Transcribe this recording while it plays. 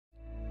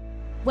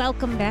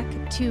Welcome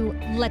back to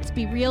Let's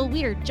Be Real.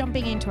 We are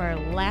jumping into our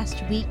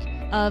last week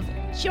of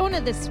Jonah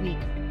this week,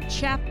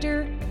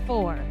 chapter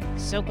 4.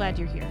 So glad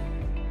you're here.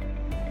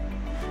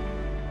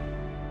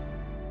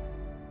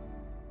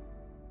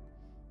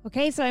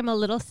 Okay, so I'm a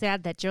little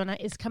sad that Jonah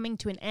is coming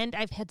to an end.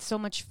 I've had so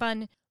much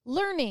fun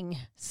learning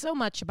so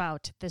much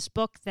about this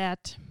book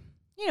that,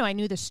 I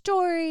knew the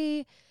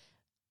story.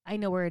 I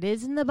know where it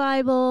is in the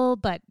Bible,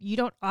 but you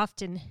don't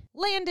often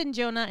land in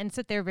Jonah and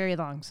sit there very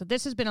long. So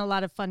this has been a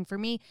lot of fun for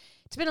me.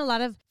 It's been a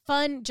lot of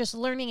fun just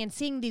learning and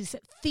seeing these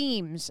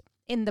themes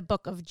in the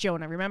book of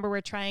Jonah. Remember, we're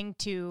trying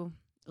to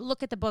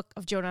look at the book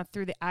of Jonah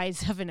through the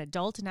eyes of an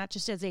adult, not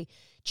just as a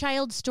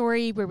child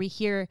story where we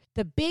hear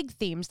the big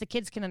themes. The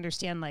kids can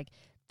understand like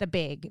the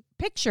big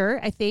picture,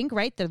 I think,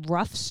 right? The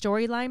rough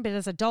storyline. But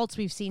as adults,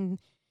 we've seen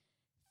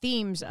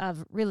themes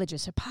of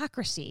religious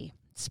hypocrisy,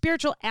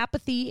 spiritual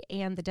apathy,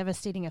 and the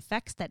devastating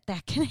effects that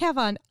can have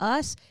on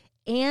us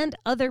and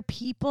other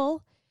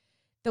people,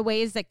 the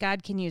ways that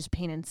God can use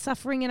pain and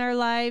suffering in our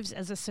lives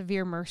as a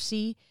severe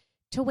mercy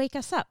to wake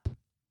us up,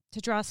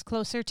 to draw us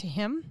closer to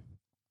Him.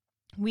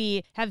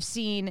 We have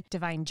seen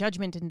divine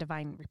judgment and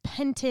divine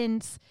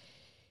repentance.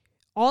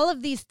 All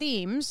of these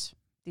themes,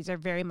 these are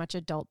very much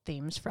adult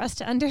themes for us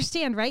to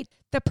understand, right?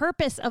 The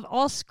purpose of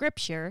all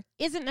Scripture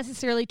isn't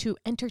necessarily to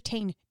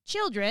entertain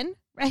children,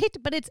 right?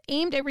 But it's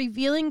aimed at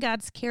revealing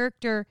God's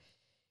character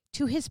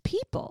to His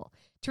people,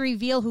 to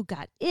reveal who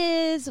God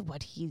is,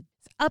 what He's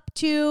up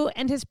to,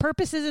 and His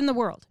purposes in the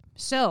world.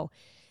 So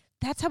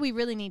that's how we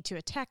really need to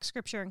attack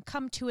Scripture and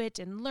come to it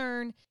and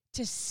learn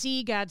to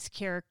see God's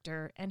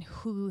character and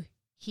who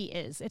He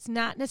is. It's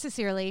not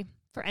necessarily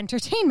for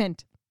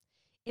entertainment.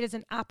 It is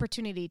an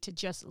opportunity to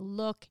just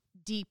look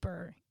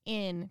deeper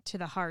into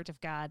the heart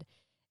of God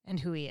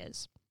and who He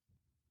is.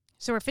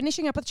 So we're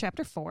finishing up with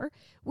chapter 4,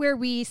 where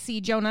we see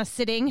Jonah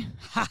sitting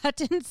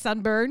hot and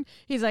sunburned.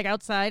 He's like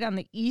outside on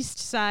the east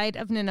side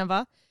of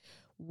Nineveh,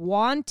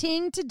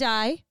 wanting to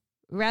die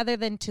rather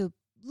than to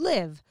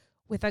live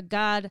with a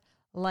God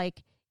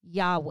like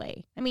Yahweh.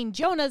 I mean,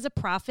 Jonah is a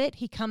prophet.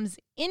 He comes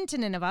into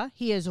Nineveh.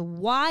 He is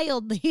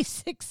wildly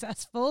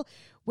successful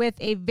with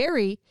a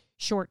very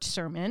short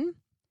sermon,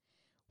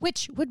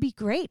 which would be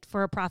great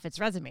for a prophet's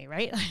resume,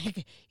 right?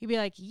 Like he'd be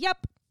like,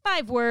 yep,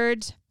 5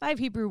 words, 5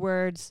 Hebrew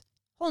words.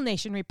 Whole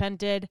nation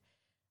repented.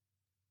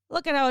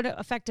 Look at how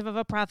effective of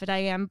a prophet I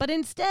am. But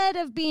instead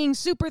of being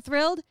super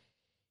thrilled,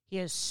 he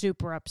is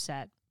super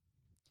upset.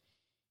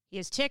 He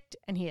is ticked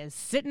and he is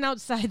sitting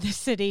outside the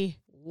city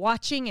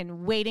watching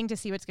and waiting to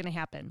see what's going to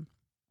happen.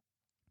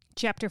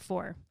 Chapter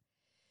 4.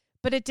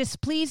 But it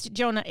displeased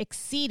Jonah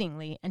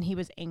exceedingly, and he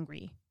was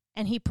angry.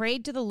 And he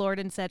prayed to the Lord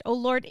and said, O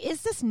Lord,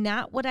 is this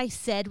not what I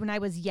said when I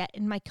was yet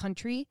in my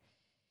country?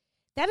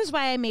 That is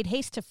why I made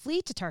haste to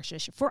flee to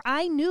Tarshish, for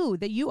I knew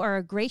that you are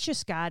a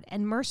gracious God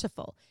and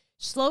merciful,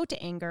 slow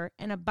to anger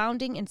and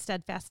abounding in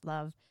steadfast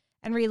love,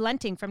 and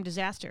relenting from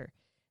disaster.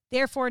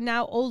 Therefore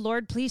now, O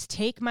Lord, please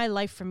take my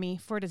life from me,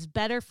 for it is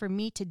better for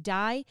me to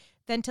die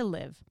than to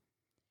live.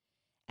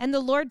 And the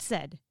Lord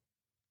said,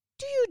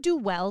 Do you do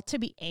well to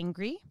be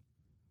angry?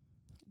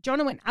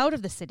 Jonah went out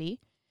of the city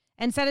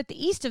and sat at the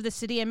east of the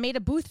city and made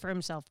a booth for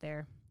himself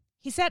there.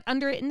 He sat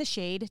under it in the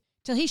shade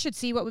till he should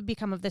see what would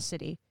become of the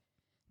city.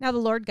 Now the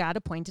Lord God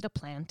appointed a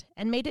plant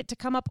and made it to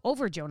come up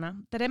over Jonah,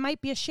 that it might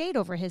be a shade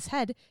over his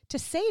head to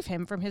save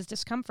him from his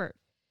discomfort.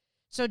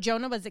 So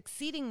Jonah was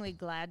exceedingly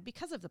glad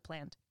because of the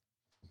plant.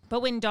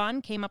 But when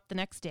dawn came up the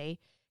next day,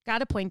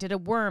 God appointed a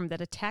worm that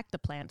attacked the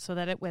plant so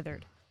that it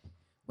withered.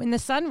 When the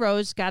sun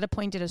rose, God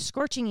appointed a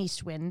scorching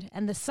east wind,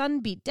 and the sun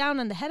beat down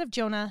on the head of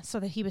Jonah so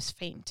that he was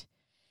faint.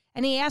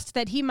 And he asked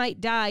that he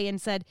might die and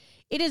said,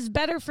 It is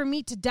better for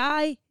me to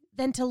die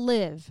than to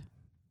live.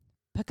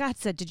 But God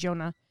said to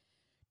Jonah,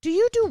 Do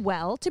you do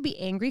well to be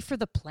angry for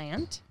the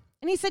plant?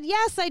 And he said,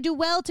 Yes, I do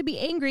well to be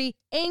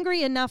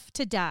angry enough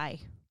to die.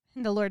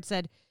 And the Lord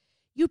said,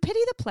 You pity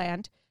the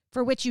plant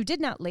for which you did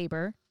not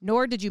labor,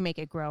 nor did you make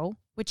it grow,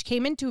 which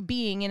came into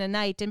being in a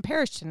night and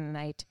perished in a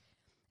night.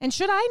 And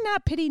should I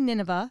not pity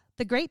Nineveh,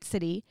 the great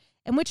city,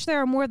 in which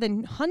there are more than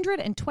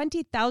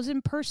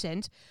 120,000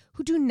 persons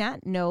who do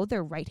not know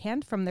their right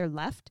hand from their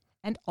left,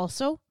 and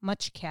also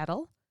much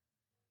cattle?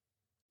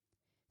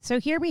 So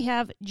here we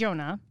have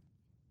Jonah.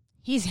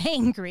 He's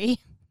angry.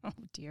 Oh,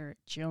 dear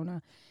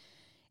Jonah.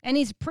 And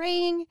he's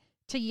praying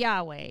to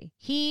Yahweh.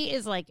 He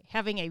is like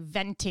having a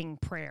venting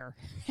prayer.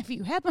 Have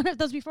you had one of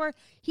those before?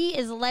 He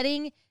is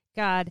letting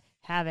God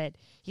have it.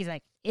 He's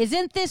like,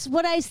 Isn't this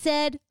what I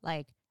said?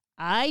 Like,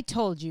 I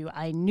told you.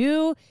 I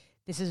knew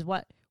this is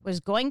what was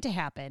going to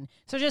happen.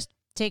 So just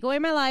take away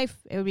my life.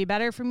 It would be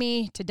better for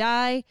me to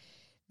die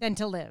than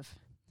to live.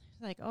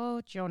 Like,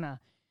 oh, Jonah.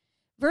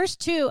 Verse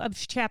 2 of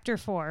chapter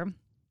 4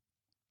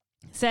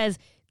 says,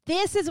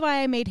 This is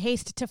why I made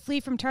haste to flee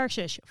from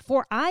Tarshish,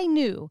 for I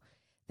knew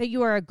that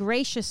you are a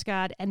gracious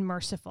God and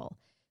merciful,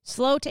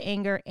 slow to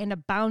anger and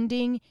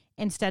abounding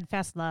in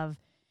steadfast love,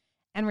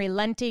 and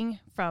relenting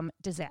from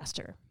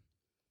disaster.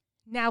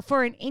 Now,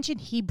 for an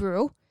ancient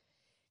Hebrew,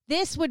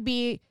 this would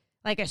be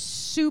like a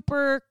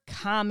super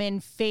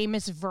common,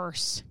 famous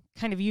verse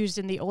kind of used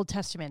in the Old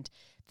Testament,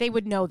 they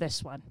would know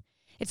this one.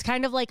 It's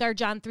kind of like our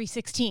John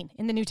 3:16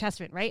 in the New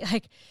Testament, right?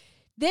 Like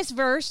this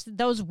verse,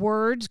 those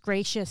words,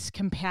 gracious,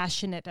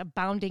 compassionate,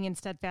 abounding in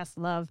steadfast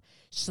love,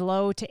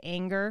 slow to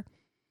anger,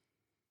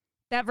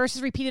 that verse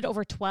is repeated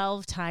over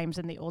 12 times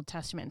in the Old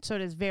Testament. So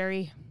it is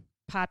very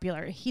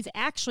popular. He's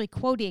actually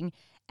quoting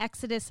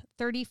Exodus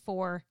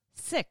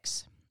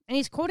 34:6. And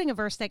he's quoting a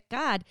verse that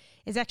God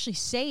is actually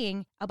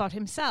saying about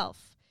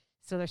himself.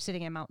 So they're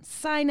sitting at Mount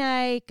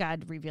Sinai.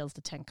 God reveals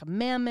the 10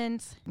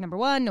 Commandments. Number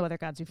 1, no other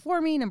gods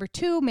before me. Number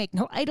 2, make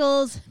no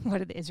idols. What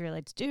did the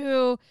Israelites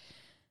do?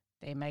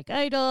 They make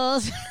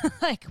idols.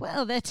 Like,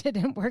 well, that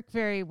didn't work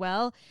very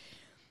well.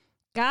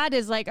 God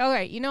is like, all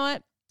right, you know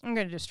what? I'm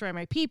going to destroy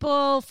my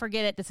people.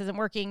 Forget it. This isn't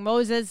working.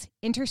 Moses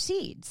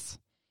intercedes.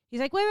 He's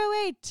like,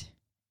 wait.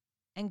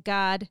 And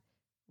God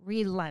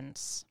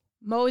relents.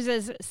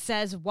 Moses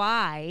says,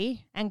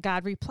 why? And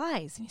God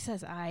replies. And he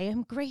says, I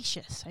am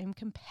gracious. I am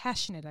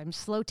compassionate. I'm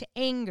slow to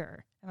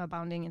anger. I'm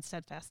abounding in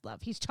steadfast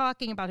love. He's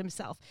talking about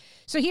himself.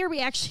 So here we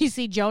actually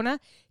see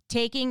Jonah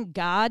taking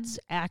God's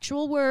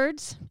actual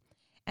words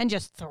and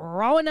just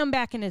throwing them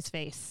back in his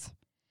face.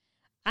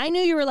 I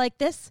knew you were like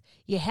this.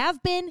 You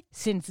have been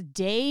since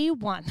day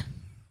one.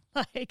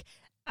 Like,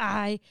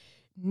 I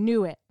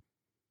knew it.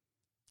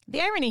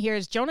 The irony here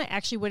is Jonah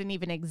actually wouldn't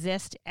even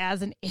exist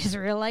as an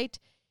Israelite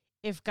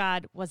if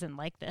God wasn't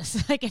like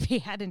this. Like if he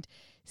hadn't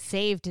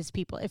saved his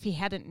people, if he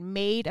hadn't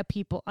made a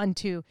people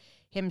unto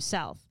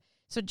himself.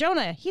 So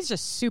Jonah, he's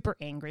just super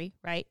angry,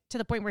 right? To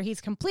the point where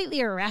he's completely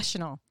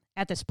irrational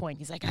at this point.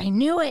 He's like, I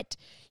knew it.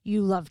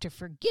 You love to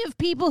forgive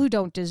people who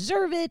don't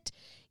deserve it.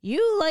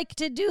 You like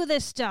to do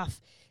this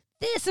stuff.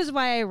 This is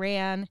why I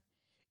ran.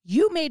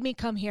 You made me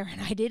come here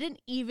and I didn't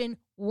even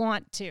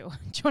want to.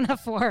 Jonah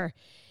 4.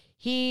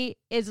 He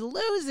is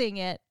losing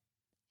it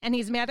and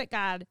he's mad at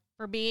God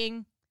for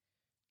being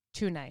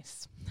too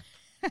nice.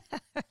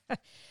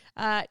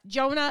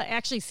 Jonah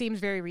actually seems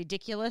very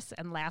ridiculous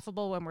and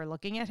laughable when we're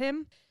looking at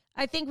him.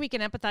 I think we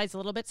can empathize a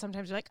little bit.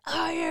 Sometimes we're like,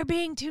 oh, you're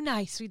being too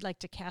nice. We'd like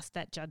to cast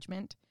that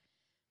judgment.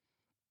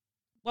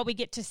 What we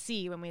get to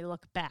see when we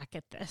look back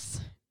at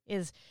this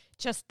is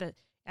just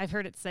I've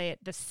heard it say it,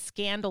 the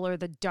scandal or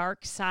the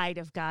dark side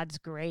of God's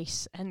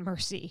grace and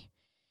mercy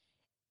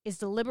is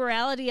the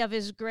liberality of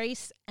his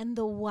grace and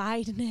the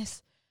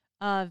wideness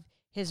of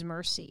his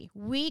mercy.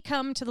 We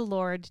come to the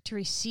Lord to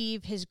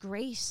receive his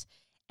grace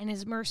and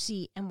his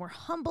mercy, and we're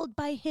humbled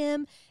by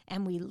him,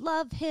 and we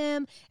love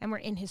him, and we're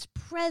in his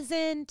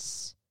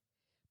presence.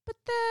 But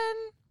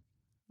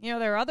then,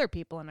 there are other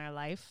people in our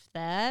life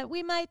that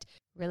we might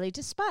really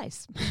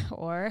despise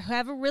or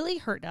have really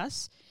hurt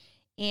us,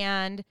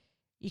 and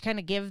you kind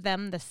of give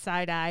them the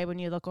side eye when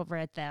you look over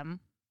at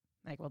them.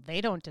 Like, well,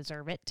 they don't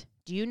deserve it.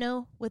 Do you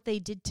know what they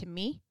did to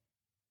me?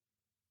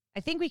 I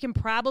think we can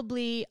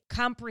probably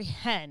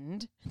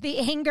comprehend the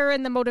anger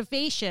and the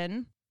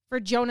motivation for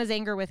Jonah's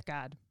anger with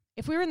God.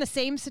 If we were in the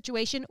same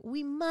situation,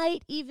 we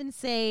might even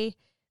say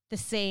the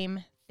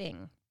same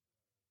thing.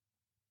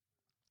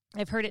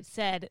 I've heard it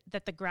said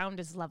that the ground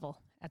is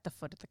level at the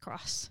foot of the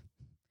cross.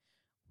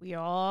 We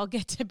all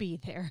get to be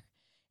there.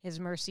 His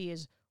mercy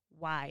is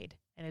wide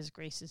and his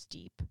grace is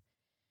deep.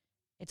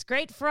 It's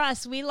great for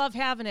us. We love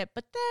having it.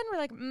 But then we're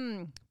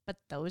like, but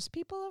those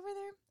people over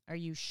there, are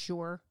you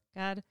sure,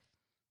 God?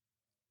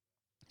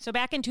 So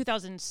back in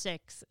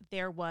 2006,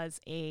 there was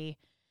a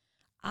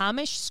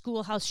Amish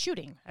schoolhouse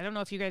shooting. I don't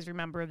know if you guys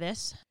remember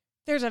this.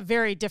 There's a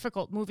very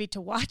difficult movie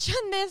to watch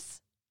on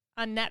this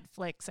on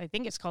Netflix. I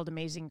think it's called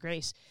Amazing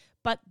Grace.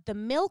 But the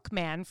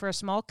milkman for a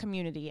small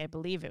community, I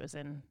believe it was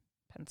in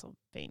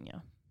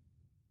Pennsylvania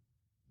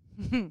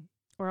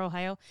or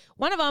Ohio.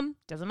 One of them,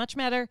 doesn't much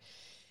matter.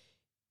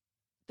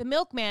 The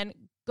milkman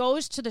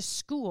goes to the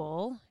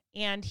school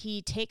and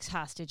he takes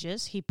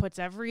hostages. He puts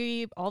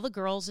all the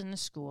girls in the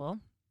school.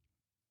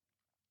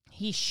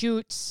 He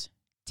shoots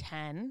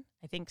 10.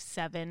 I think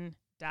 7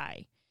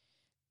 die.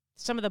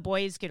 Some of the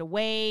boys get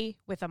away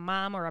with a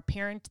mom or a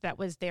parent that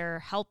was there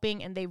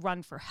helping, and they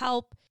run for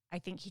help. I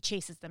think he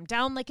chases them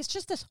down. Like, it's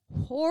just this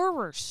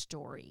horror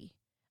story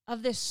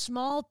of this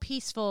small,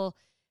 peaceful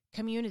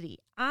community.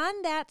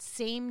 On that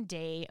same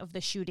day of the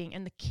shooting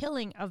and the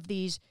killing of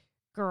these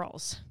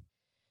girls,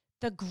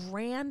 the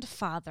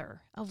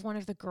grandfather of one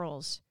of the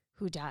girls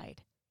who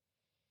died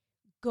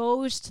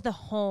goes to the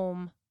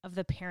home of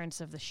the parents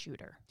of the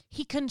shooter.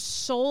 He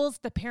consoles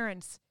the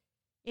parents.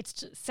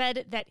 It's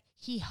said that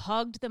he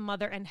hugged the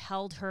mother and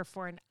held her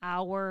for an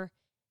hour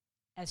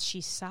as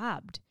she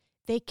sobbed.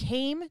 They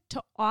came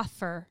to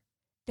offer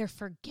their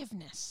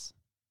forgiveness.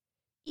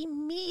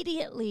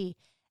 Immediately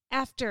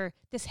after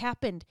this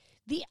happened,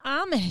 the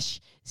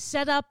Amish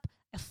set up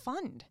a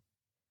fund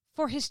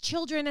for his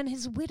children and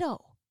his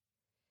widow.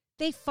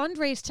 They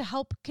fundraised to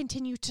help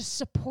continue to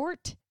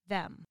support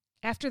them.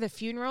 After the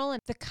funeral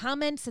and the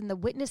comments and the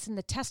witness and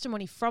the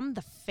testimony from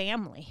the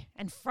family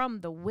and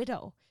from the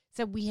widow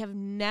said, we have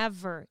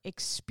never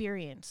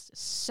experienced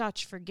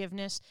such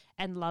forgiveness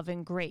and love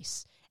and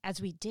grace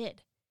as we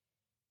did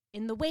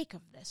in the wake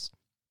of this.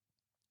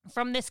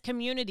 from this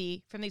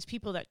community, from these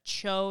people that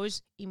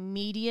chose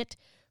immediate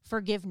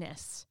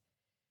forgiveness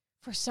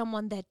for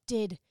someone that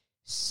did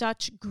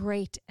such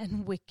great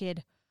and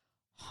wicked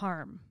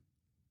harm.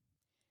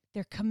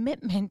 Their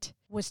commitment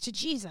was to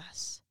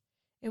Jesus.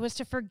 It was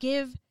to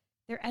forgive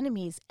their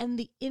enemies, and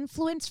the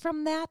influence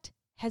from that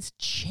has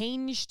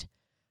changed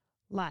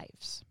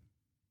lives.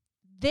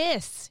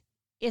 This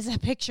is a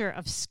picture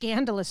of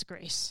scandalous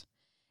grace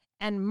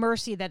and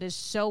mercy that is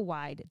so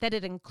wide that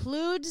it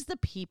includes the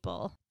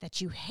people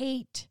that you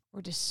hate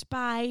or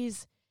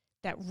despise,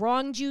 that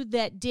wronged you,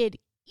 that did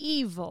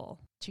evil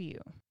to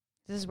you.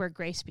 This is where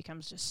grace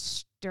becomes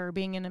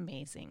disturbing and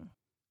amazing.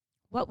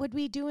 What would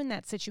we do in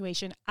that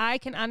situation? I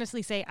can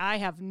honestly say I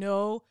have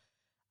no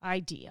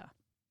idea.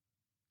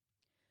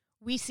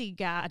 We see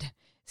God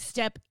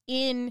step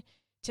in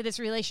to this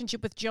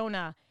relationship with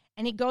Jonah,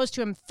 and he goes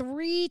to him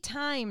 3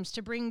 times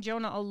to bring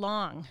Jonah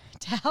along,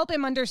 to help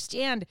him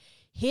understand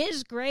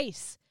his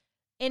grace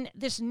in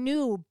this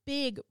new,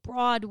 big,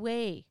 broad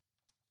way.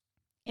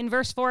 In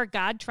verse 4,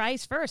 God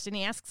tries first, and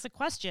he asks a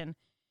question.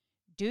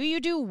 Do you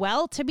do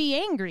well to be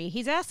angry?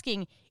 He's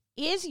asking,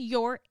 is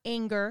your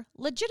anger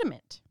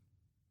legitimate?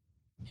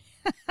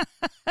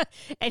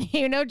 And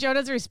you know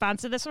Jonah's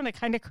response to this one, it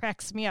kind of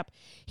cracks me up.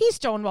 He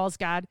stonewalls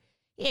God.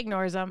 He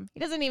ignores him. He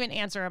doesn't even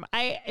answer him.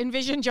 I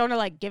envision Jonah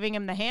like giving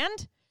him the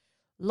hand,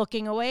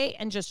 looking away,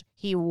 and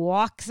he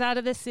walks out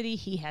of the city.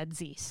 He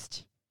heads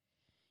east.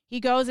 He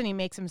goes and he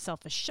makes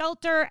himself a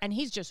shelter, and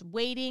he's just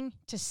waiting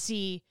to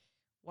see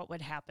what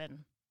would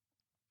happen.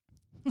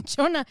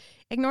 Jonah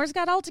ignores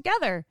God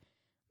altogether.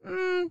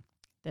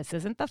 This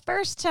isn't the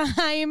first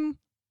time.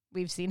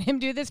 We've seen him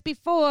do this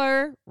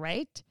before,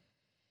 right?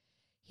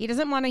 He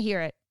doesn't want to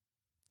hear it.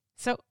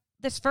 So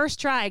this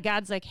first try,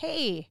 God's like,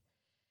 hey,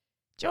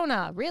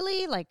 Jonah,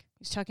 really? Like,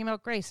 he's talking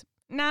about grace.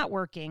 Not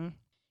working.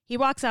 He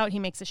walks out. He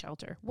makes a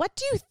shelter. What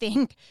do you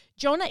think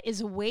Jonah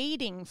is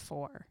waiting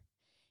for?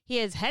 He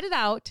is headed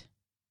out.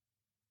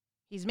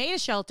 He's made a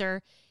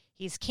shelter.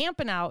 He's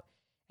camping out,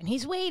 and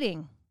he's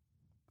waiting.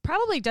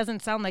 Probably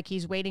doesn't sound like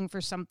he's waiting for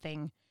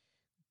something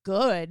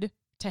good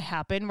to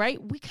happen,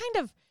 right? We kind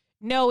of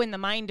know in the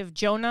mind of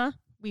Jonah.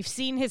 We've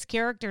seen his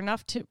character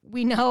enough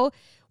we know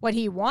what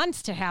he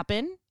wants to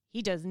happen.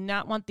 He does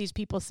not want these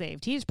people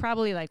saved. He's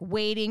probably like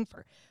waiting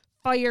for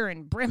fire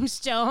and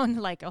brimstone,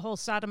 like a whole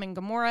Sodom and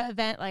Gomorrah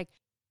event. Like,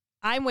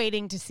 I'm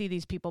waiting to see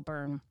these people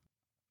burn.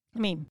 I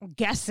mean,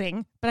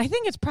 guessing, but I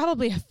think it's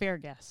probably a fair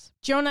guess.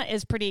 Jonah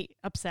is pretty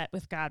upset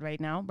with God right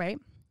now, right?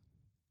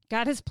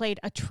 God has played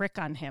a trick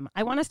on him.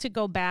 I want us to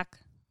go back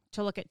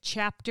to look at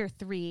chapter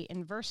 3.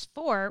 In verse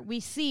 4, we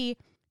see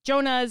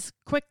Jonah's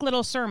quick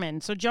little sermon.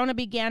 So Jonah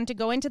began to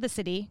go into the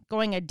city,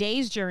 going a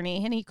day's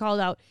journey, and he called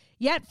out,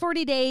 "Yet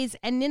 40 days,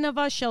 and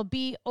Nineveh shall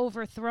be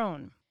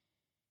overthrown."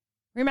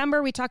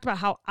 Remember, we talked about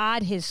how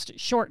odd his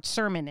short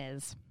sermon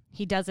is.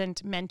 He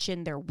doesn't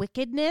mention their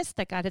wickedness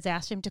that God has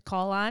asked him to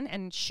call on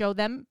and show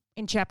them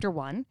in chapter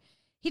 1.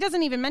 He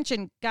doesn't even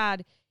mention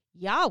God,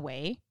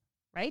 Yahweh,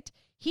 right?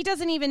 He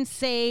doesn't even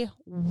say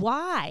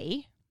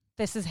why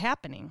this is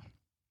happening.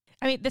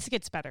 I mean, this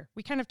gets better.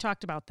 We kind of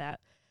talked about that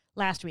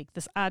last week,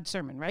 this odd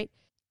sermon, right?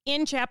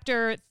 In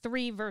chapter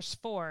 3, verse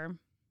 4,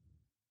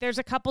 there's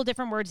a couple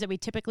different words that we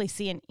typically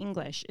see in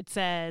English. It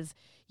says,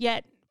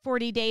 yet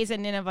 40 days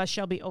and Nineveh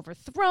shall be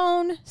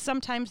overthrown.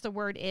 Sometimes the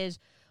word is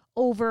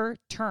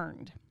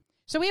overturned.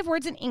 So we have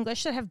words in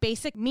English that have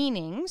basic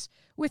meanings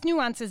with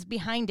nuances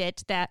behind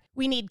it that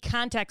we need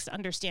context to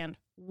understand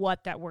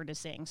what that word is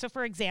saying. So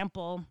for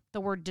example,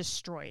 the word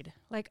destroyed,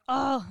 like,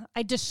 oh,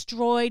 I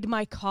destroyed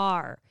my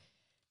car.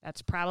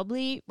 That's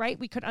probably right.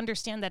 We could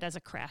understand that as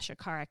a crash, a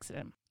car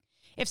accident.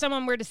 If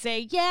someone were to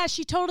say, yeah,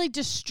 she totally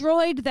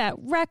destroyed that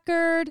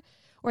record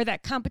or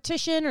that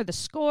competition or the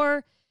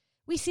score,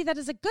 we see that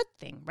as a good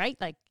thing, right?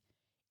 Like,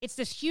 it's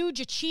this huge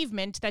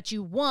achievement that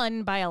you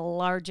won by a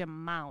large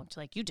amount.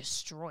 Like, you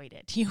destroyed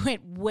it. You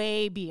went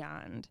way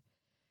beyond.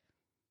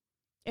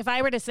 If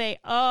I were to say,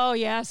 oh,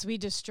 yes, we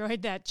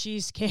destroyed that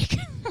cheesecake.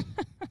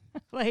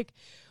 Like,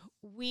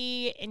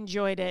 we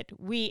enjoyed it.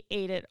 We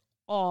ate it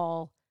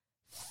all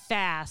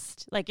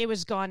fast. Like, it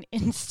was gone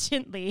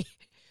instantly.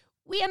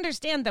 We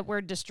understand that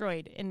word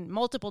destroyed in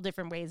multiple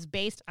different ways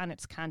based on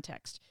its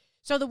context.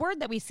 So the word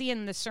that we see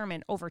in this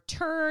sermon,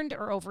 overturned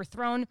or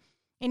overthrown,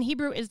 in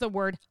Hebrew is the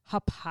word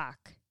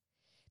hapak.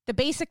 The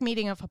basic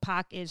meaning of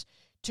hapak is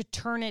to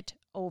turn it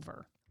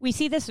over. We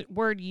see this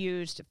word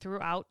used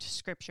throughout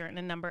Scripture in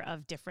a number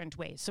of different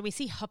ways. So we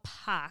see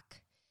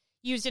hapak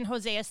used in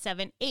Hosea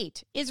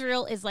 7:8.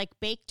 Israel is like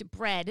baked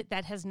bread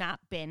that has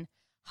not been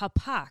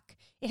hapak.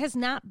 It has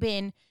not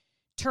been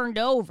turned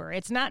over.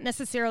 It's not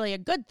necessarily a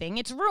good thing.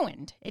 It's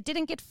ruined. It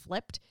didn't get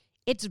flipped.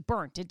 It's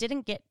burnt. It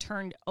didn't get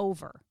turned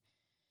over.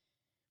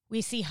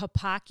 We see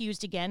hapak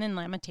used again in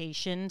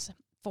Lamentations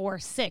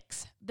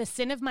 4:6. The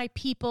sin of my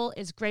people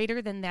is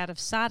greater than that of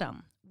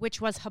Sodom,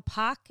 which was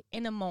hapak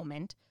in a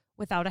moment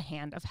without a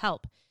hand of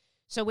help.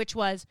 So which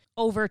was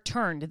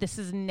overturned. This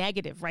is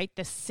negative, right?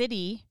 The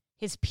city,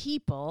 his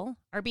people,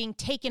 are being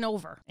taken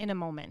over in a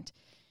moment.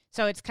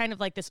 So it's kind of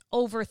like this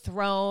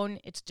overthrown,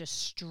 it's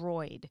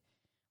destroyed.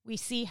 We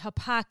see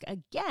Hapak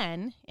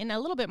again in a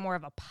little bit more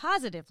of a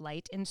positive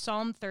light in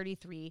Psalm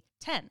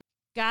 33:10.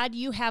 God,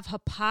 you have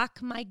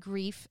Hapak my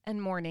grief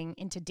and mourning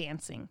into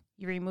dancing.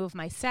 You remove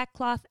my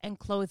sackcloth and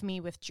clothe me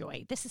with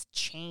joy. This is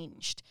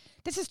changed.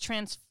 This is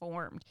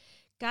transformed.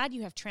 God,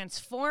 you have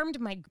transformed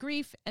my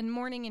grief and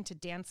mourning into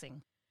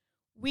dancing.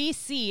 We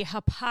see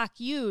Hapak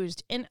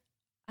used in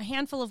a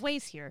handful of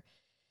ways here.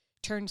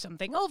 Turn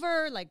something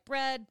over like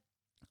bread,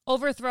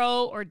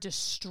 overthrow or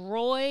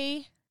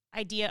destroy,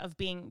 idea of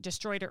being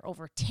destroyed or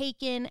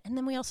overtaken. And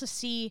then we also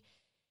see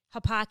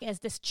Hapak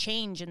as this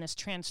change and this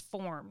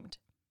transformed,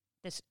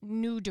 this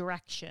new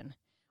direction.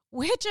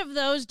 Which of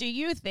those do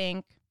you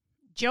think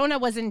Jonah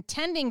was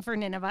intending for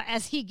Nineveh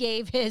as he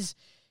gave his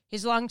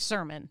long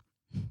sermon?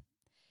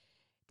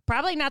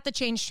 Probably not the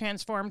change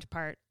transformed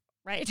part,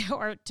 right?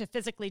 Or to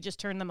physically just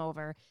turn them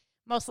over.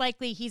 Most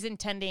likely he's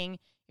intending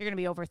you're going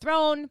to be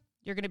overthrown,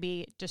 you're going to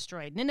be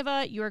destroyed.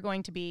 Nineveh, you are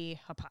going to be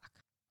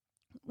Hapak.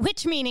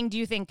 Which meaning do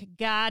you think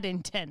God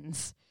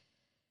intends?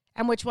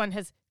 And which one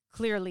has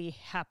clearly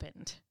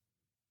happened?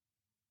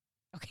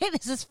 Okay,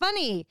 this is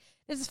funny.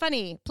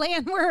 Play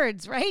on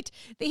words, right?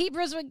 The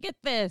Hebrews would get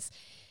this.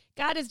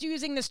 God is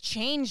using this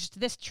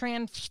changed, this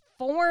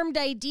transformed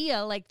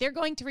idea, like they're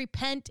going to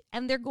repent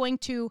and they're going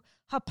to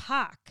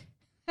Hapak.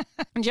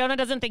 Jonah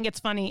doesn't think it's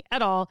funny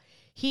at all.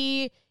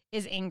 He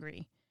is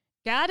angry.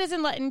 God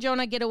isn't letting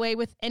Jonah get away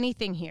with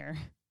anything here.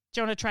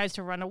 Jonah tries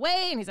to run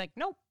away and he's like,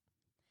 nope.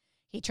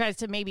 He tries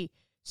to maybe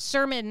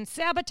sermon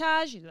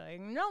sabotage. He's like,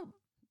 no.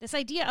 This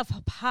idea of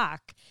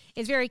Hapak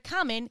is very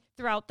common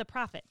throughout the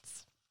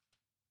prophets.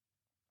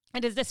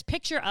 And is this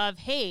picture of,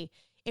 hey,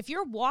 if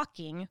you're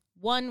walking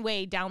one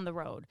way down the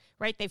road,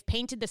 right? They've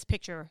painted this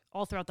picture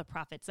all throughout the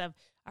prophets of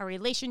our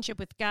relationship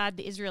with God,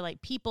 the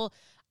Israelite people,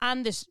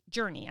 on this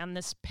journey, on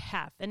this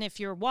path. And if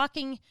you're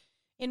walking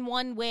in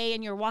one way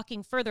and you're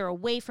walking further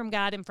away from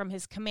God and from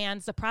his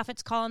commands, the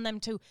prophets calling them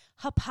to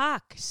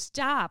Hapak,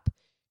 stop,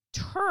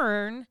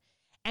 turn,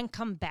 and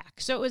come back.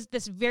 So it was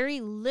this very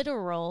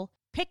literal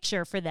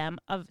picture for them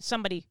of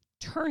somebody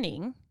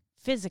turning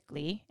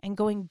physically and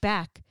going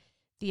back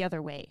the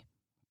other way.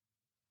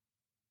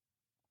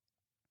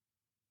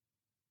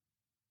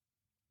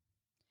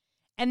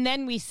 And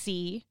then we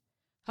see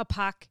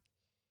Hapak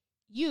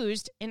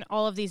used in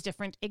all of these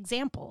different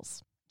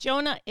examples.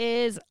 Jonah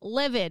is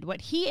livid.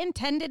 What he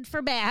intended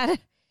for bad,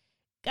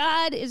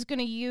 God is going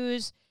to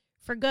use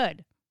for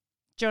good.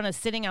 Jonah's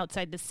sitting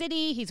outside the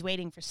city. He's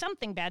waiting for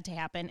something bad to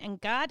happen, and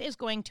God is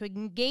going to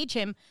engage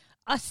him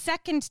a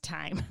second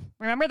time.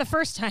 Remember the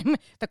first time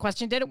the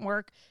question didn't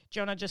work.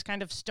 Jonah just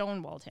kind of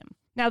stonewalled him.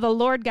 Now the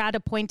Lord God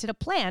appointed a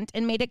plant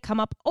and made it come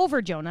up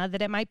over Jonah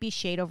that it might be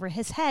shade over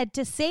his head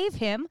to save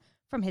him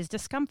from his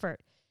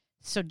discomfort.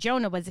 So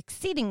Jonah was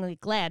exceedingly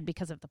glad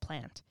because of the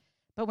plant.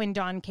 But when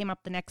dawn came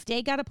up the next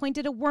day, God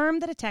appointed a worm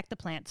that attacked the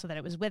plant so that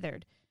it was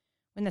withered.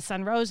 When the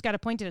sun rose, God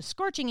appointed a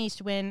scorching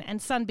east wind,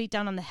 and sun beat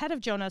down on the head of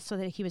Jonah so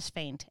that he was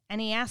faint. And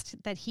he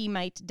asked that he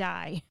might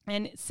die,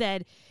 and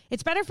said,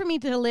 "It's better for me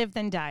to live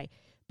than die."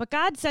 But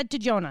God said to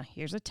Jonah,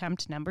 here's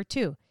attempt number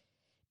 2,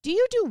 "Do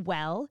you do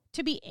well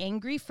to be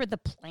angry for the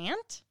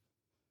plant?"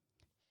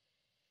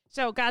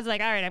 So God's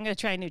like, all right, I'm going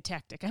to try a new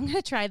tactic. I'm going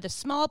to try the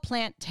small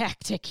plant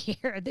tactic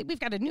here. We've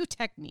got a new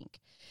technique.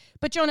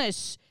 But Jonah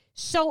is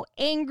so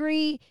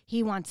angry.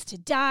 He wants to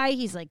die.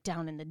 He's like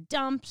down in the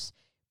dumps.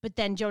 But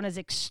then Jonah's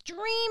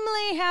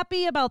extremely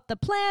happy about the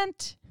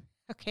plant.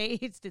 Okay,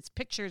 it's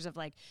pictures of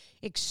like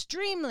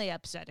extremely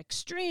upset,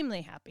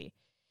 extremely happy.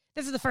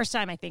 This is the first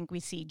time I think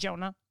we see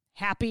Jonah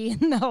happy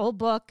in the whole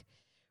book,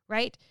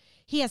 right?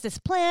 He has this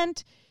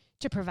plant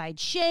to provide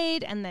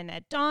shade, and then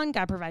at dawn,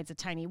 God provides a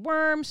tiny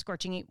worm,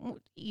 scorching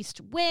east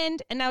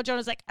wind, and now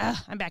Jonah's like,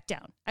 I'm back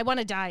down. I want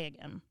to die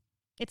again.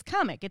 It's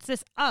comic. It's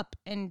this up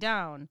and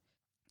down.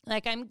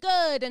 Like, I'm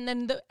good, and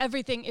then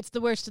everything, it's the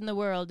worst in the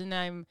world, and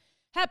I'm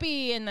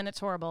happy, and then it's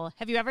horrible.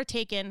 Have you ever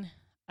taken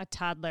a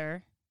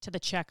toddler to the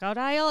checkout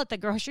aisle at the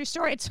grocery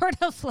store? It's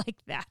sort of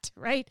like that,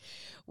 right?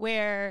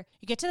 Where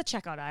you get to the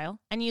checkout aisle,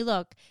 and you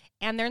look,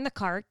 and they're in the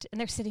cart, and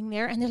they're sitting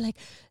there, and they're like,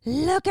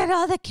 look at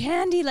all the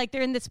candy. Like,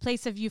 they're in this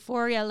place of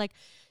euphoria, like,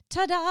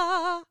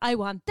 ta-da, I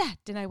want that,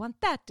 and I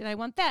want that, and I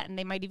want that. And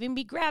they might even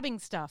be grabbing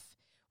stuff,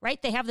 right?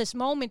 They have this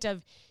moment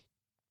of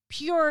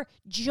pure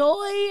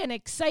joy and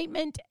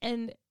excitement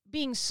and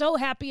being so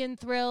happy and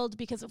thrilled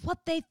because of what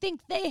they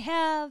think they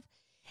have.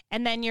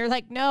 And then you're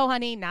like, no,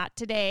 honey, not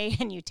today.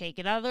 And you take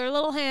it out of their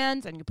little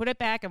hands and you put it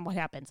back. And what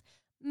happens?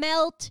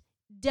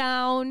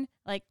 Meltdown,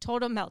 like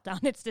total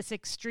meltdown. It's this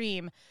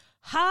extreme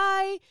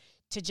high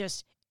to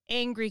just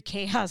angry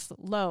chaos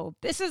low.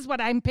 This is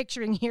what I'm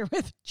picturing here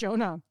with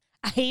Jonah.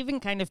 I even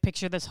kind of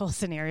picture this whole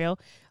scenario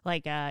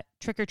like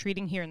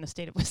trick-or-treating here in the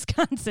state of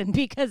Wisconsin,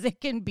 because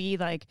it can be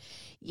like,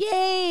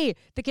 yay,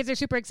 the kids are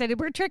super excited,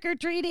 we're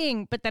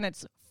trick-or-treating, but then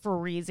it's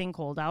freezing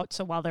cold out.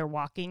 So while they're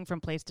walking from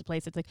place to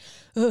place, it's like,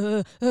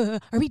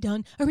 are we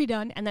done? Are we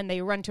done? And then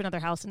they run to another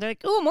house and they're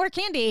like, oh, more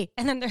candy.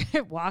 And then they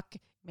walk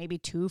maybe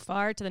too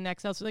far to the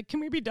next house. They're like, can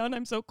we be done?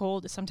 I'm so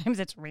cold. Sometimes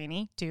it's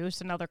rainy too,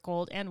 so now they're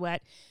cold and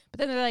wet. But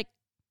then they're like,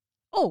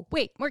 oh,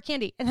 wait, more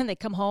candy. And then they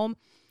come home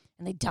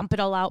and they dump it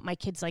all out. My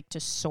kids like to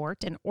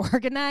sort and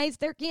organize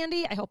their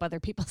candy. I hope other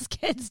people's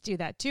kids do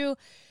that too.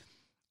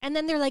 And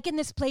then they're like in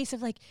this place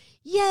of like,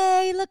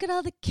 yay, look at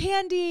all the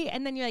candy.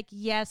 And then you're like,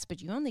 yes,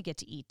 but you only get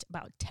to eat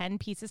about 10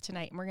 pieces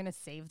tonight and we're going to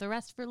save the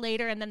rest for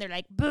later. And then they're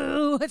like,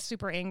 boo,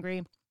 super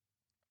angry.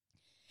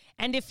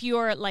 And if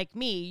you're like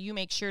me, you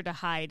make sure to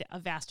hide a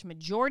vast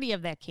majority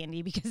of that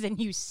candy because then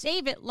you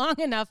save it long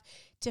enough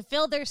to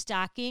fill their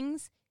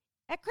stockings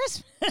at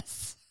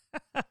Christmas.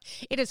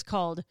 It is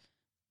called,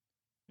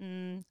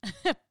 I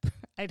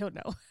don't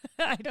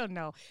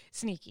know.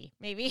 Sneaky,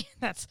 maybe.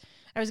 I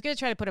was going to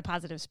try to put a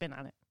positive spin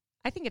on it.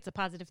 I think it's a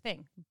positive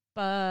thing,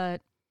 but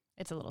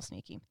it's a little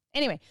sneaky.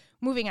 Anyway,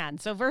 moving on.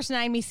 So verse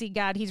 9, we see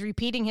God, he's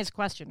repeating his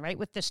question, right?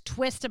 With this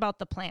twist about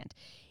the plant.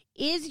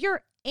 Is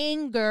your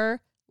anger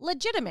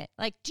legitimate?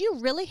 Like, do you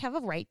really have a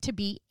right to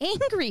be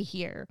angry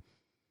here?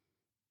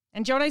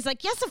 And Jonah's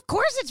like, yes, of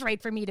course it's right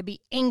for me to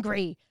be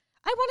angry.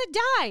 I want to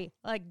die.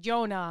 Like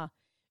Jonah,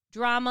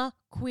 drama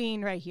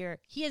queen right here.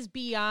 He is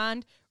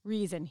beyond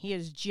reason. He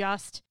is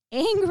just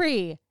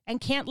angry and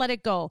can't let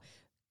it go.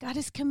 God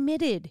is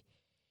committed.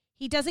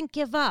 He doesn't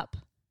give up.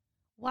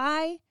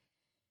 Why?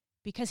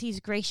 Because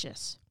he's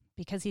gracious,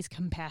 because he's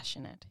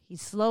compassionate.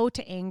 He's slow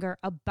to anger,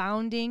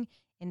 abounding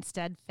in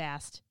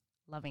steadfast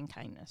loving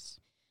kindness.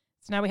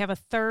 So now we have a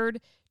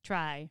third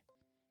try.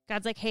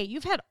 God's like, hey,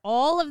 you've had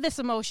all of this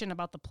emotion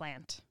about the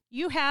plant.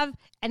 You have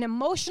an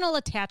emotional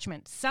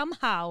attachment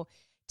somehow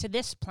to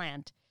this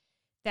plant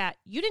that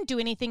you didn't do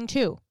anything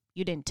to.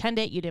 You didn't tend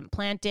it. You didn't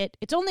plant it.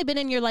 It's only been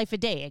in your life a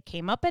day. It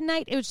came up at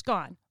night. It was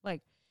gone.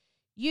 Like,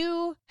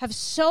 you have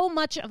so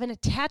much of an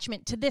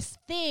attachment to this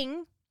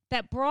thing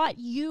that brought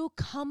you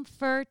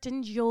comfort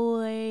and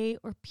joy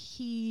or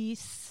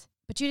peace,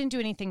 but you didn't do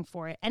anything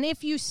for it. And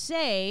if you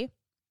say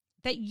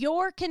that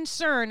your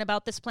concern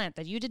about this plant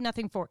that you did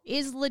nothing for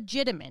is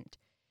legitimate,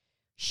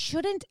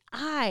 shouldn't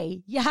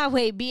I,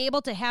 Yahweh, be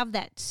able to have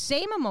that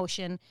same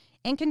emotion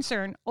and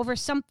concern over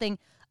something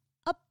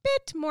a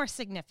bit more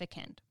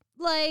significant?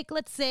 Like,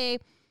 let's say,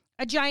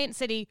 a giant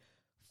city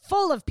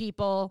full of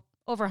people,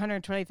 over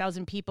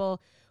 120,000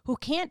 people, who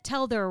can't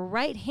tell their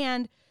right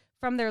hand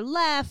from their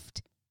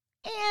left,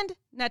 and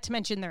not to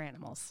mention their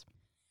animals.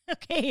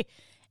 Okay,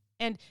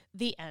 and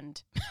the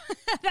end.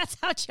 That's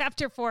how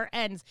chapter 4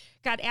 ends.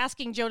 God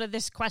asking Jonah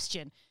this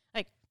question.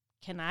 Like,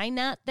 can I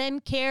not then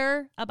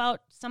care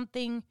about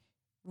something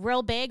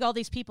real big, all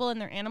these people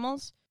and their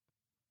animals?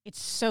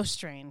 It's so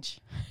strange,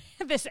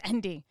 this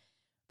ending,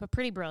 but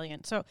pretty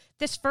brilliant. So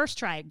this first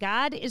try,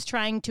 God is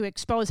trying to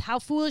expose how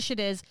foolish it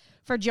is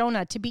for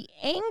Jonah to be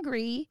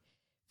angry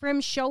for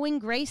him showing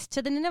grace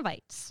to the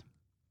Ninevites.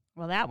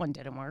 Well, that one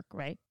didn't work,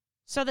 right?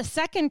 So the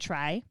second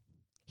try,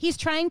 he's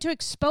trying to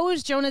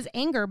expose Jonah's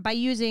anger by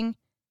using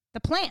the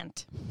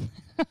plant.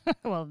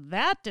 Well,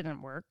 that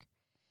didn't work.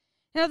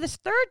 Now, this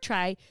third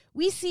try,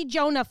 we see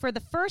Jonah for the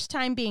first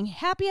time being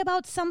happy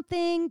about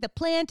something, the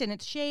plant and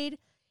its shade.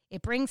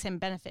 It brings him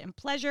benefit and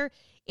pleasure.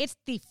 It's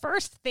the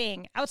first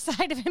thing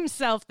outside of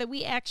himself that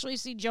we actually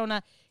see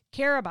Jonah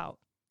care about.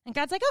 And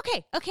God's like,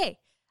 okay,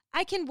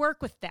 I can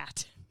work with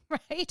that,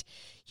 right?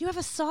 You have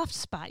a soft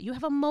spot. You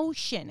have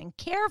emotion and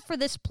care for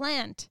this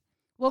plant.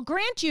 We'll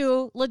grant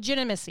you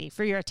legitimacy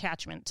for your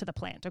attachment to the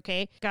plant,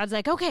 okay? God's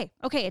like, okay,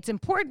 it's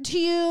important to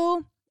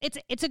you.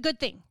 It's a good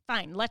thing.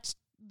 Fine, let's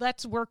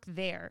work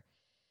there.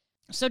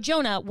 So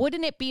Jonah,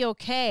 wouldn't it be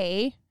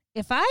okay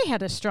if I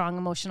had a strong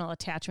emotional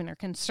attachment or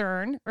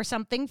concern or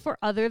something for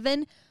other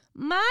than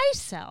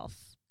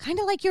myself, kind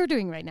of like you're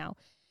doing right now?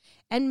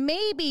 And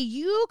maybe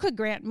you could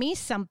grant me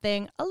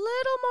something a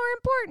little more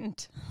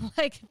important,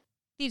 like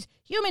these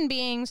human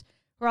beings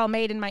who are all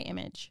made in my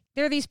image.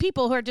 There are these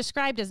people who are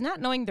described as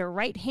not knowing their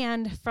right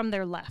hand from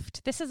their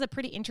left. This is a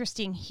pretty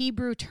interesting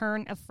Hebrew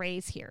turn of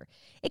phrase here.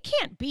 It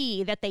can't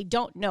be that they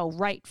don't know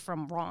right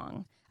from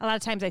wrong. A lot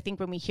of times I think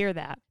when we hear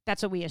that,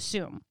 that's what we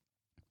assume.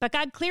 But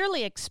God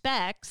clearly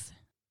expects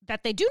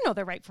that they do know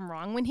their right from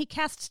wrong when he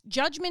casts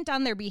judgment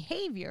on their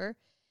behavior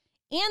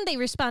and they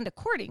respond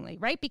accordingly,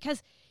 right?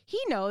 Because he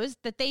knows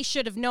that they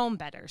should have known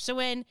better. So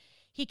when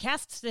he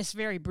casts this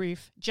very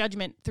brief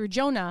judgment through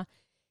Jonah,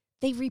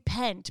 they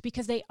repent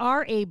because they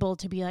are able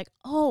to be like,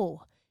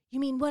 oh, you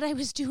mean what I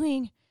was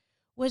doing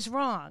was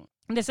wrong?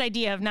 And this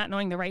idea of not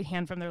knowing the right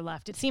hand from their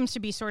left, it seems to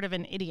be sort of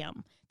an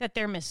idiom, that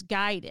they're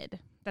misguided,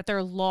 that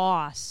they're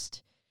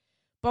lost,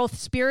 both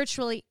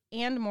spiritually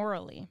and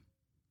morally.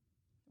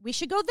 We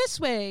should go this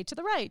way to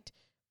the right,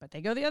 but they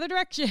go the other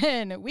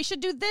direction. We should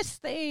do this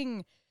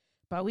thing,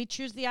 but we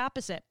choose the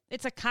opposite.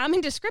 It's a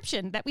common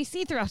description that we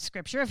see throughout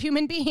Scripture of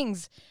human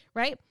beings,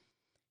 right?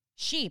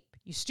 Sheep,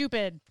 you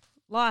stupid,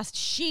 lost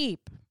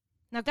sheep.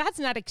 Now, God's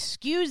not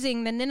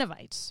excusing the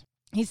Ninevites.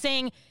 He's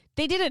saying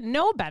they didn't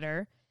know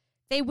better.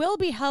 They will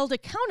be held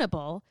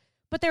accountable,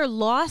 but they're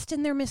lost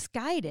and they're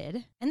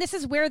misguided. And this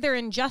is where their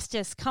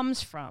injustice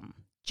comes from.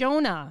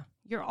 Jonah,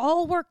 you're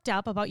all worked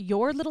up about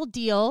your little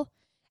deal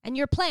and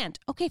your plant.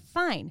 Okay,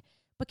 fine.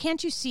 But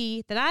can't you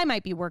see that I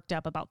might be worked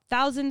up about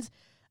thousands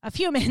of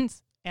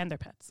humans and their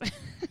pets?"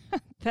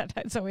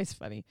 That's always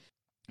funny.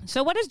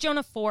 So what is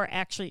Jonah 4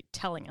 actually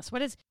telling us?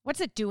 What's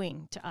it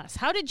doing to us?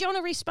 How did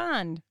Jonah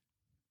respond?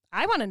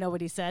 I want to know what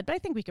he said, but I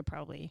think we could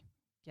probably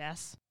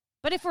guess.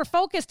 But if we're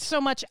focused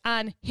so much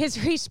on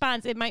his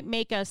response, it might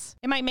make us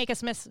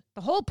miss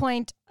the whole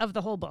point of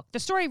the whole book. The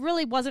story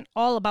really wasn't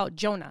all about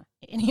Jonah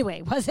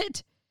anyway, was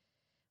it?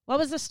 What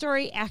was the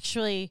story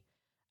actually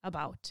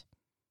about?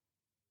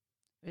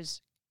 It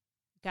was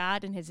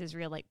God and his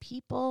Israelite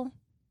people.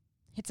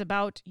 It's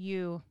about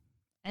you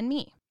and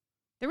me.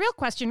 The real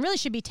question really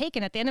should be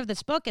taken at the end of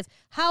this book is,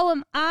 how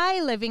am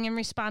I living in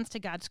response to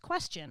God's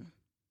question?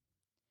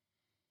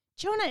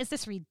 Jonah is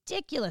this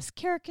ridiculous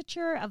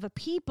caricature of a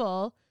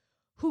people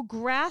who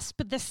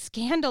grasp the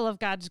scandal of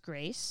God's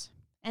grace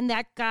and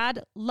that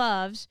God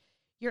loves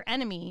your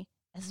enemy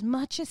as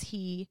much as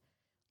he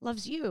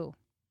loves you.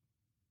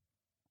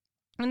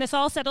 When this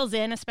all settles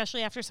in,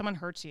 especially after someone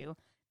hurts you,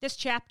 this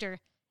chapter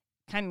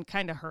can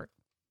kind of hurt.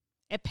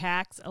 It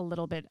packs a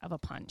little bit of a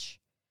punch.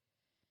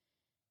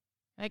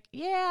 Like,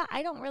 yeah,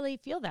 I don't really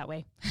feel that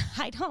way.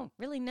 I don't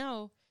really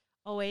know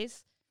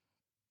always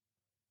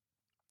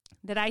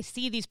that I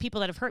see these people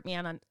that have hurt me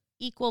on an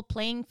equal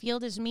playing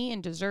field as me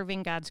and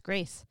deserving God's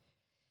grace.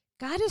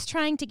 God is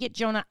trying to get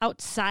Jonah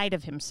outside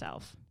of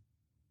himself.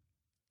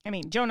 I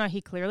mean, Jonah,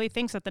 he clearly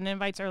thinks that the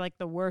Ninevites are like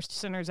the worst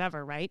sinners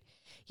ever, right?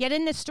 Yet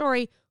in this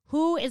story,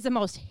 who is the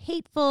most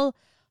hateful,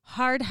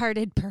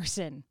 hard-hearted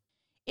person?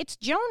 It's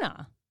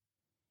Jonah.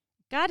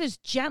 God is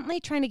gently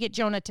trying to get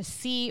Jonah to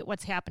see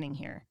what's happening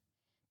here.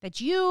 That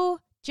you,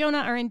 Jonah,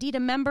 are indeed a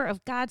member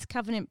of God's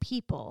covenant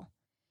people.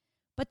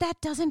 But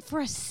that doesn't for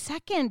a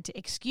second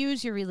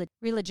excuse your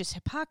religious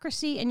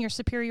hypocrisy and your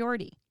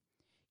superiority.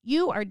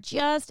 You are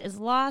just as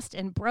lost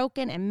and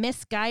broken and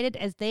misguided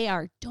as they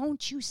are.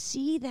 Don't you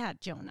see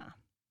that, Jonah?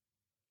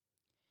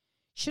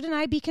 Shouldn't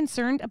I be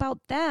concerned about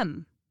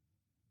them?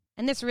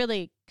 And this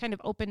really kind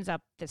of opens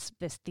up this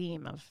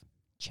theme of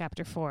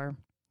chapter 4,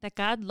 that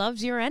God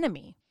loves your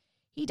enemy.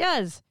 He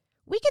does.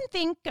 We can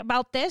think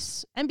about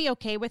this and be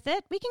okay with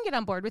it. We can get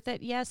on board with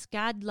it. Yes,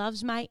 God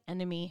loves my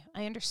enemy.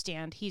 I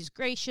understand. He's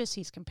gracious.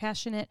 He's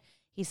compassionate.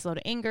 He's slow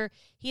to anger.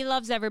 He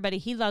loves everybody.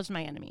 He loves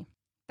my enemy.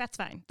 That's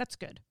fine. That's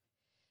good.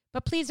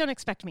 But please don't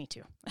expect me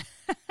to.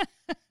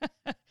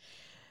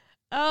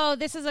 Oh,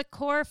 this is a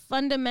core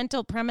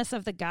fundamental premise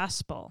of the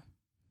gospel.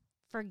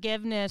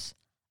 Forgiveness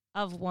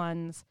of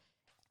one's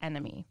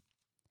enemy.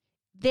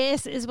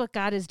 This is what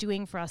God is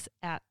doing for us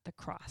at the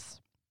cross.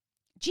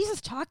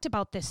 Jesus talked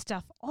about this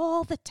stuff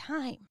all the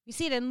time. We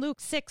see it in Luke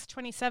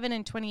 6:27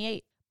 and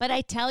 28. But I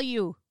tell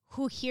you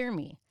who hear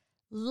me,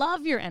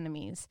 love your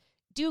enemies,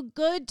 do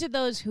good to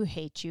those who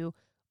hate you,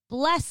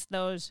 bless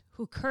those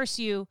who curse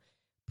you,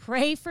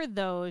 pray for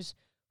those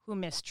who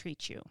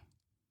mistreat you.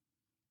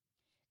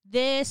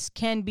 This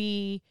can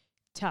be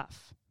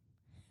tough.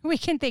 We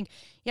can think,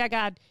 yeah,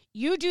 God,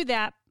 you do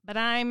that, but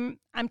I'm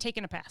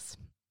taking a pass.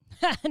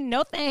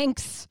 No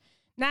thanks.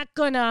 Not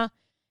gonna.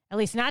 At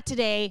least not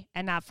today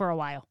and not for a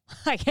while.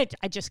 I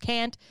just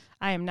can't.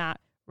 I am not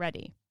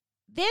ready.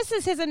 This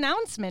is his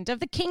announcement of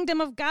the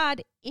kingdom of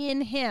God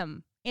in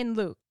him, in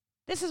Luke.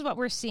 This is what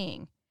we're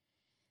seeing.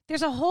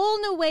 There's a whole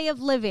new way of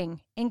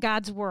living in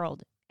God's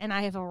world, and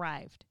I have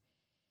arrived.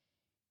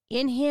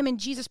 In him and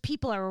Jesus,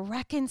 people are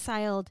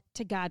reconciled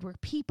to God. We're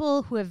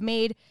people who have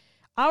made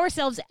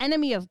ourselves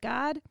enemy of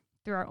God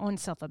through our own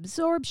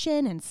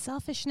self-absorption and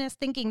selfishness,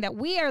 thinking that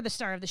we are the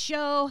star of the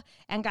show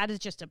and God is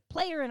just a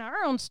player in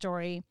our own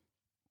story,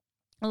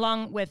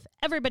 along with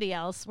everybody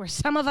else, where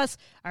some of us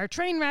are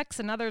train wrecks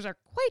and others are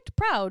quite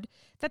proud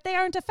that they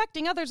aren't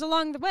affecting others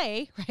along the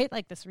way, right?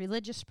 Like this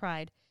religious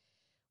pride.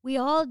 We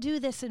all do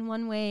this in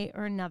one way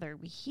or another.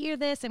 We hear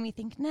this and we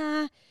think,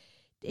 nah,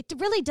 it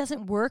really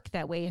doesn't work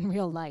that way in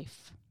real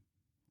life.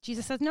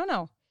 Jesus says,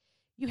 no,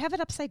 you have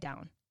it upside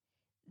down.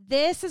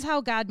 This is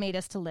how God made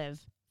us to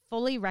live,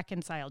 fully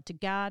reconciled to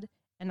God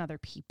and other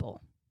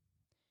people.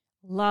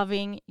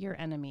 Loving your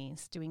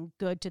enemies, doing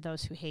good to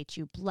those who hate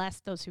you,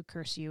 bless those who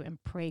curse you,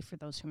 and pray for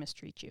those who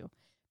mistreat you.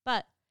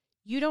 But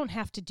you don't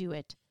have to do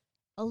it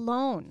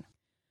alone.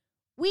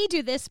 We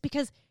do this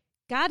because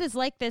God is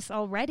like this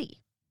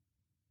already,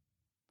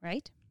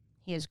 right?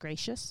 He is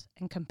gracious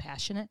and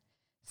compassionate,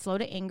 slow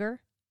to anger,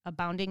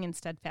 abounding in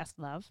steadfast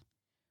love,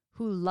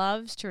 who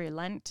loves to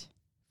relent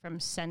from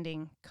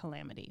sending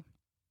calamity.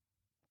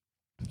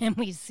 And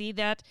we see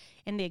that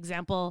in the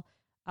example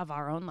of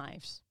our own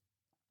lives.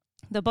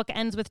 The book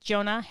ends with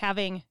Jonah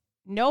having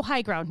no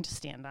high ground to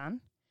stand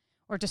on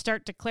or to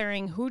start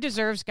declaring who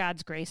deserves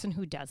God's grace and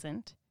who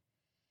doesn't.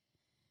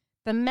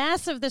 The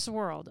mess of this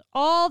world,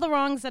 all the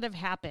wrongs that have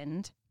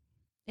happened,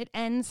 it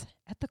ends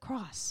at the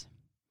cross.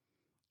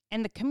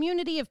 And the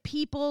community of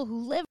people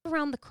who live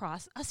around the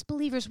cross, us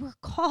believers, we're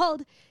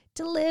called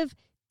to live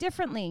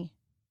differently.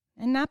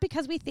 And not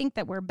because we think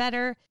that we're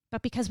better,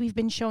 but because we've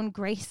been shown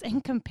grace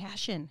and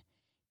compassion,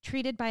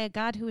 treated by a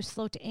God who is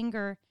slow to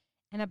anger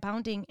and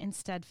abounding in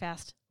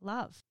steadfast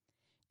love.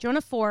 Jonah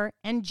 4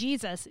 and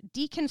Jesus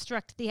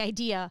deconstruct the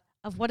idea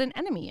of what an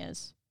enemy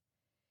is.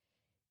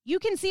 You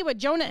can see what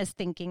Jonah is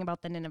thinking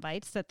about the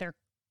Ninevites, that they're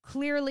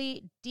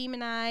clearly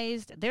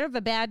demonized. They're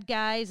the bad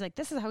guys. Like,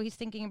 this is how he's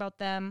thinking about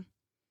them.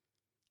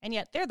 And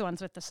yet they're the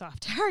ones with the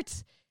soft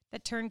hearts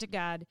that turn to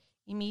God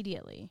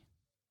immediately.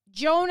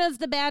 Jonah's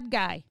the bad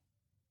guy.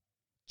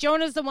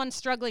 Jonah's the one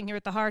struggling here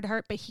with the hard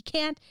heart, but he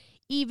can't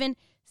even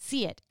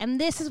see it. And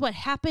this is what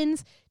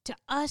happens to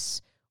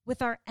us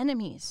with our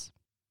enemies.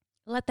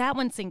 Let that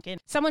one sink in.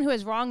 Someone who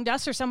has wronged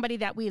us or somebody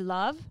that we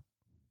love,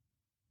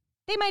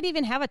 they might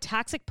even have a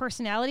toxic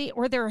personality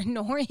or they're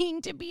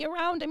annoying to be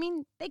around. I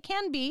mean, they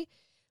can be,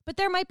 but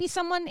there might be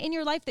someone in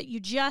your life that you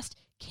just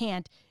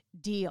can't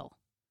deal.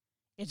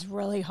 It's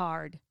really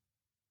hard.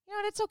 You know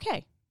what? It's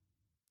okay.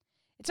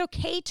 It's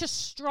okay to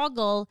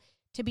struggle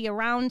to be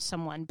around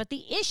someone, but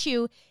the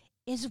issue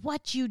is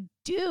what you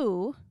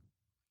do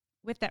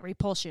with that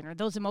repulsion or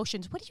those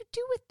emotions. What do you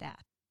do with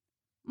that?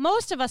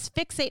 Most of us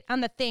fixate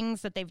on the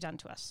things that they've done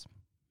to us,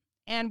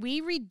 and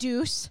we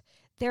reduce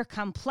their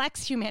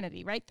complex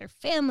humanity, right? Their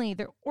family,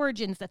 their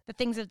origins, the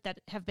things that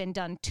have been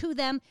done to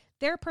them,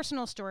 their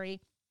personal story.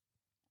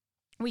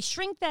 We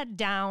shrink that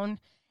down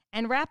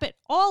and wrap it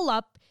all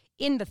up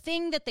in the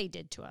thing that they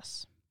did to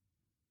us.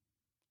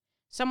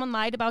 Someone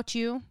lied about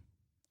you.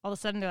 All of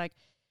a sudden, they're like,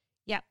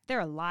 yeah, they're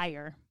a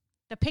liar.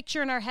 The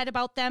picture in our head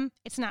about them,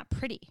 it's not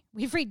pretty.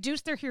 We've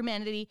reduced their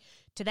humanity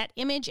to that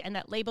image and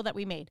that label that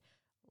we made.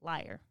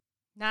 Liar.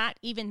 Not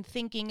even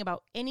thinking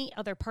about any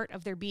other part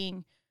of their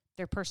being,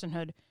 their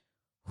personhood,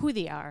 who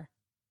they are,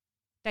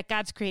 that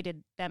God's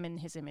created them in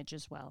his image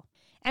as well.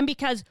 And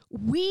because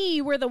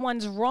we were the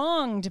ones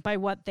wronged by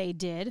what they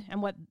did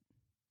and what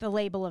the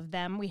label of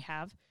them we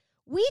have,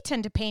 we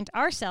tend to paint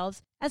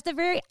ourselves as the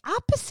very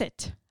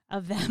opposite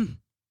of them.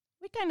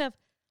 We kind of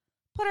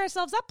put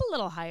ourselves up a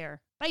little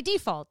higher by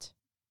default.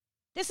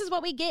 This is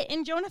what we get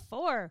in Jonah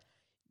 4.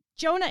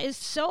 Jonah is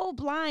so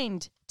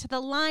blind to the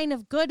line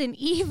of good and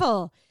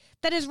evil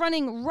that is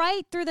running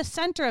right through the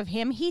center of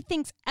him. He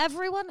thinks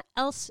everyone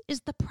else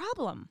is the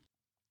problem.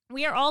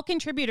 We are all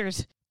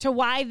contributors to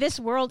why this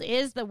world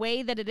is the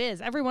way that it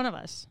is, every one of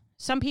us.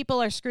 Some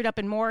people are screwed up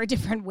in more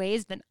different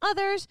ways than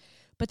others,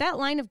 but that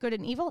line of good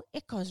and evil,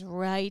 it goes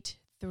right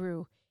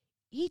through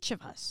each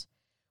of us.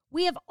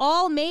 We have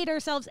all made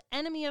ourselves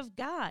enemy of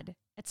God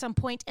at some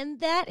point, and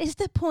that is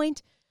the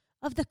point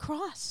of the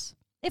cross.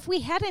 If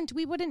we hadn't,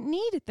 we wouldn't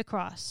need the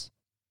cross.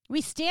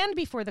 We stand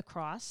before the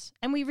cross,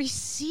 and we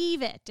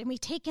receive it, and we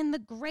take in the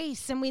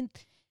grace, and we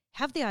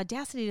have the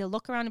audacity to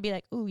look around and be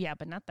like, ooh, yeah,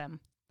 but not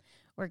them.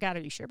 Or, God,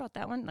 are you sure about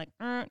that one? Like,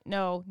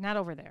 no, not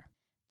over there.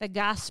 The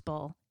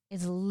gospel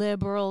is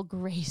liberal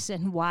grace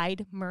and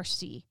wide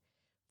mercy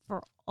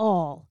for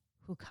all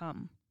who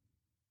come.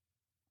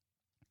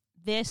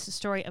 This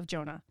story of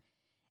Jonah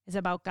is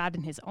about God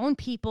and his own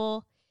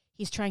people.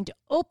 He's trying to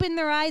open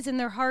their eyes and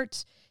their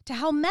hearts to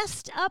how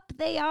messed up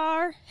they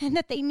are and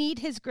that they need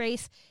his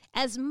grace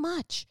as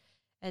much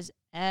as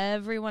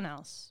everyone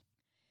else.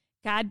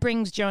 God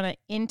brings Jonah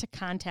into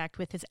contact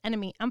with his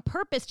enemy on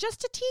purpose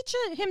just to teach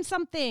him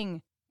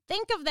something.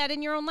 Think of that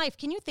in your own life.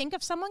 Can you think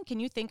of someone? Can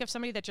you think of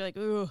somebody that you're like,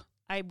 ooh,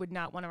 I would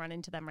not want to run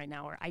into them right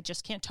now, or I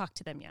just can't talk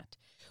to them yet?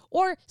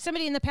 Or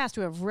somebody in the past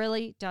who have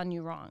really done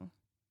you wrong.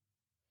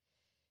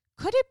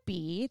 Could it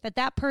be that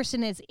that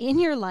person is in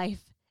your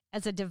life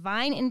as a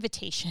divine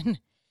invitation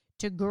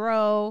to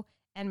grow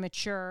and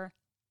mature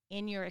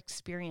in your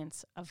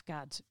experience of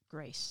God's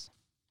grace?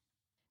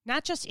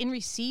 Not just in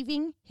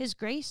receiving his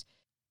grace,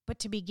 but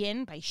to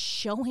begin by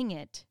showing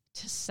it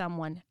to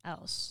someone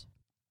else.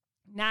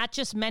 Not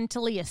just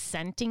mentally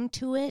assenting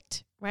to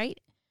it, right?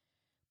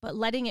 But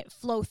letting it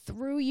flow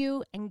through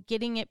you and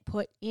getting it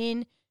put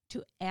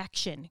into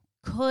action.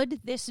 Could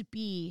this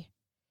be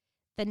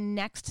the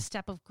next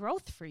step of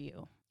growth for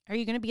you? Are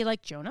you going to be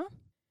like Jonah?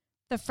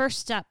 The first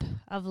step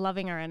of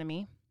loving our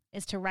enemy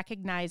is to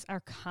recognize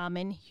our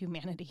common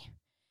humanity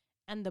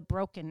and the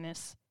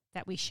brokenness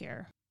that we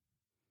share.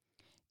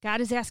 God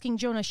is asking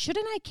Jonah,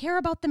 shouldn't I care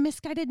about the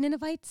misguided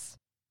Ninevites?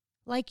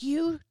 Like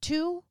you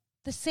too?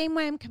 The same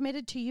way I'm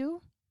committed to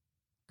you?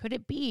 Could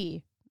it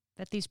be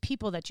that these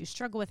people that you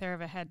struggle with or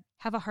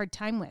have a hard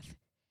time with,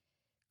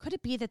 could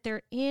it be that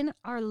they're in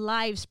our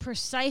lives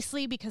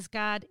precisely because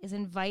God is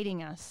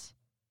inviting us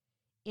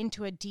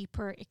into a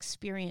deeper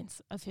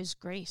experience of his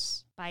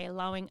grace by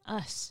allowing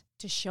us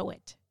to show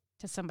it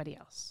to somebody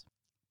else?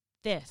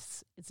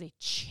 This is a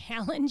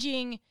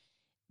challenging,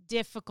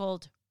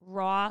 difficult,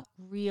 raw,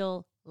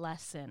 real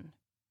lesson.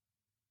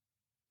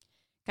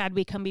 God,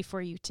 we come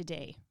before you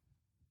today,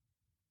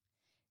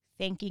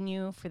 thanking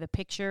you for the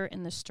picture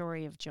and the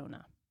story of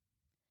Jonah.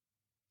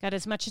 God,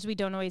 as much as we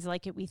don't always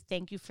like it, we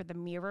thank you for the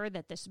mirror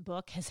that this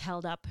book has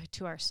held up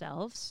to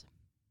ourselves,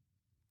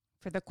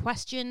 for the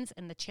questions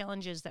and the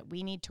challenges that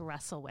we need to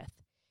wrestle with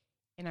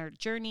in our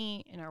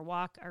journey, in our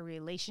walk, our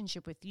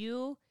relationship with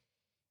you,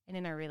 and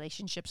in our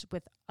relationships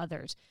with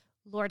others.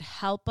 Lord,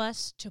 help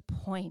us to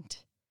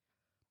point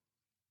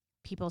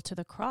people to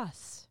the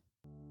cross.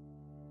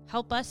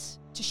 Help us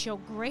to show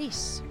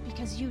grace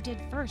because you did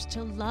first,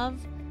 to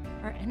love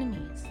our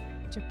enemies,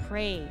 to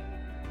pray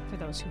for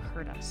those who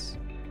hurt us.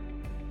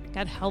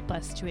 God, help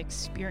us to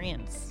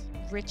experience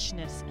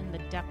richness in the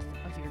depth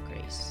of your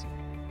grace.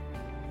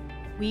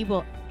 We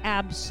will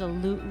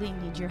absolutely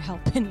need your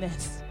help in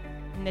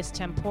this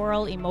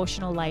temporal,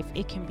 emotional life.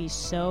 It can be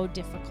so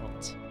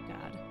difficult,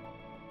 God,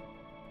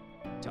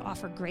 to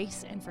offer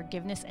grace and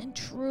forgiveness and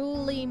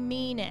truly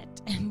mean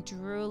it, and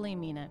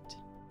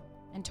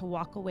to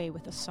walk away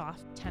with a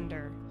soft,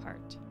 tender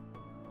heart,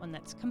 one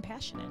that's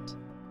compassionate,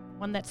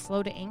 one that's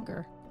slow to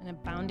anger and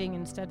abounding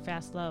in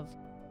steadfast love.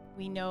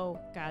 We know,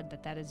 God,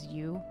 that is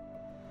you,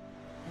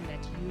 and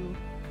that you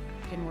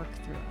can work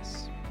through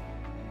us.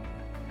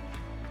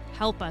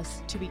 Help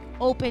us to be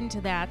open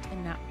to that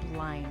and not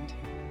blind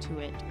to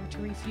it, or to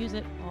refuse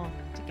it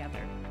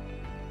altogether,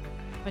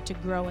 but to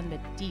grow in the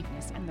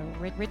deepness and the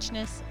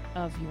richness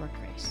of your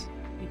grace.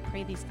 We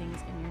pray these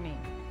things in your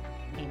name.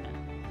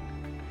 Amen.